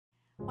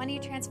When you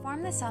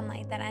transform the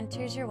sunlight that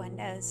enters your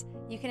windows,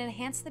 you can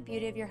enhance the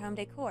beauty of your home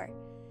decor.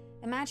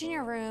 Imagine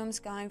your rooms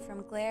going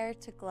from glare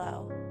to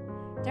glow.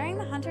 During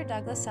the Hunter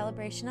Douglas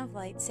Celebration of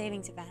Light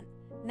Savings Event,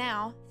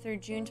 now through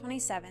June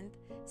 27th,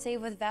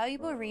 save with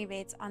valuable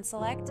rebates on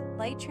select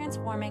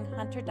light-transforming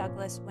Hunter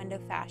Douglas window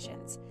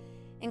fashions,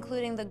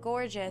 including the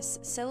gorgeous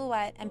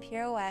silhouette and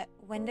pirouette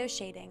window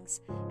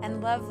shadings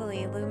and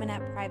lovely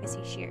luminette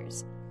privacy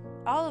sheers,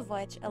 all of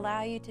which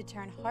allow you to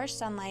turn harsh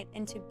sunlight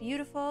into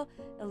beautiful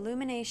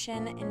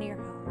illumination in your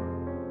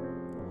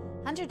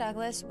home. Hunter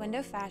Douglas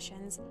window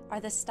fashions are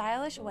the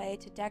stylish way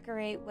to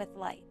decorate with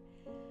light.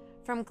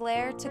 From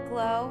glare to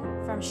glow,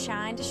 from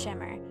shine to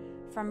shimmer,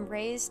 from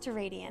rays to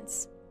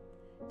radiance.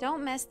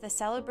 Don't miss the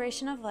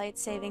Celebration of Light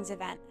Savings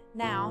Event,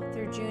 now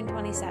through June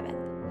 27th.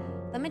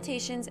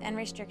 Limitations and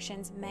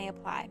restrictions may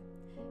apply.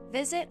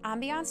 Visit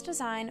Ambiance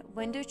Design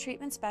Window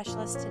Treatment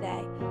Specialist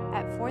today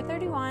at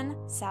 431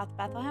 South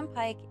Bethlehem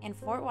Pike in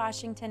Fort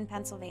Washington,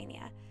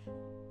 Pennsylvania,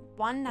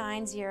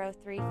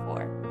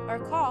 19034, or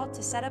call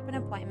to set up an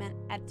appointment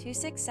at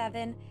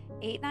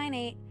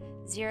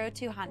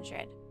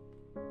 267-898-0200.